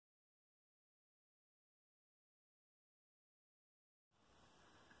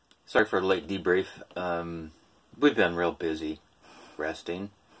Sorry for a late debrief. We've been real busy resting,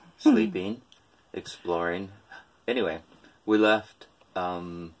 sleeping, exploring. Anyway, we left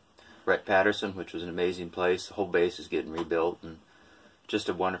Patterson, which was an amazing place. The whole base is getting rebuilt and just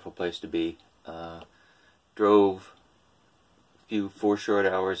a wonderful place to be. Drove a few 4 short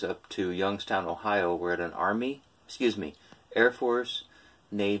hours up to Youngstown, Ohio. We're at an Air Force,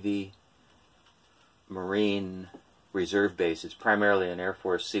 Navy, Marine Reserve base. It's primarily an Air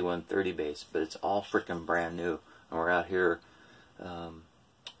Force C-130 base, but it's all freaking brand new. And we're out here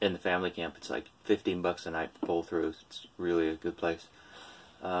in the family camp. It's like $15 a night to pull through. It's really a good place.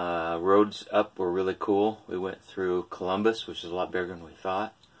 Roads up were really cool. We went through Columbus, which is a lot bigger than we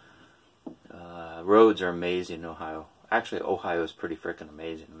thought. Roads are amazing in Ohio. Actually, Ohio is pretty freaking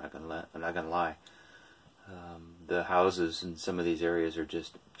amazing. I'm not gonna lie. The houses in some of these areas are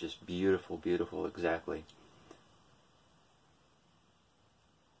just beautiful, beautiful. Exactly.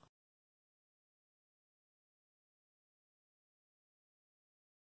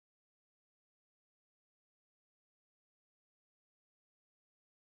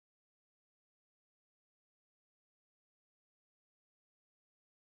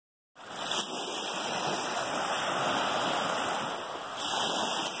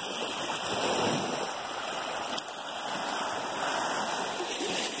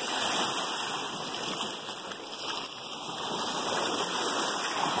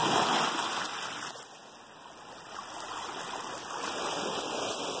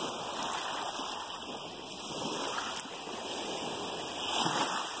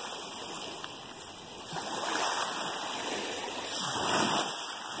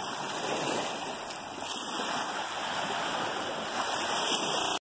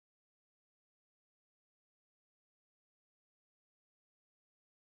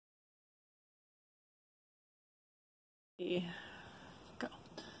 Go.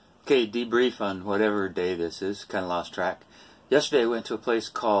 Okay, debrief on whatever day this is. Kind of lost track. Yesterday I went to a place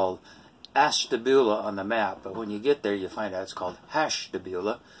called Ashtabula on the map, but when you get there you find out it's called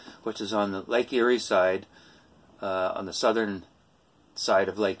Hashtabula, which is on the Lake Erie side, on the southern side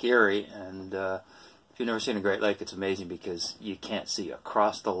of Lake Erie. And if you've never seen a Great Lake, it's amazing because you can't see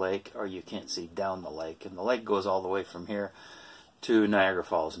across the lake or you can't see down the lake. And the lake goes all the way from here to Niagara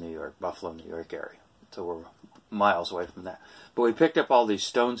Falls, New York, Buffalo, New York area. So we're miles away from that. But we picked up all these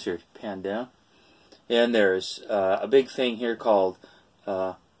stones here, pan down. And there's a big thing here called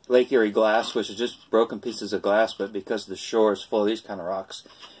Lake Erie glass, which is just broken pieces of glass, but because the shore is full of these kind of rocks,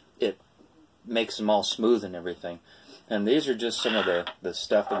 it makes them all smooth and everything. And these are just some of the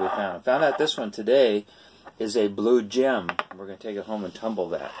stuff that we found. I found out this one today is a blue gem. We're going to take it home and tumble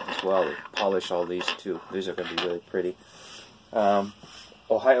that as well. We polish all these too. These are going to be really pretty.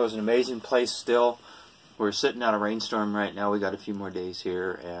 Ohio is an amazing place still. We're sitting out a rainstorm right now. We got a few more days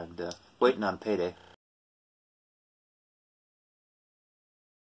here and waiting on payday.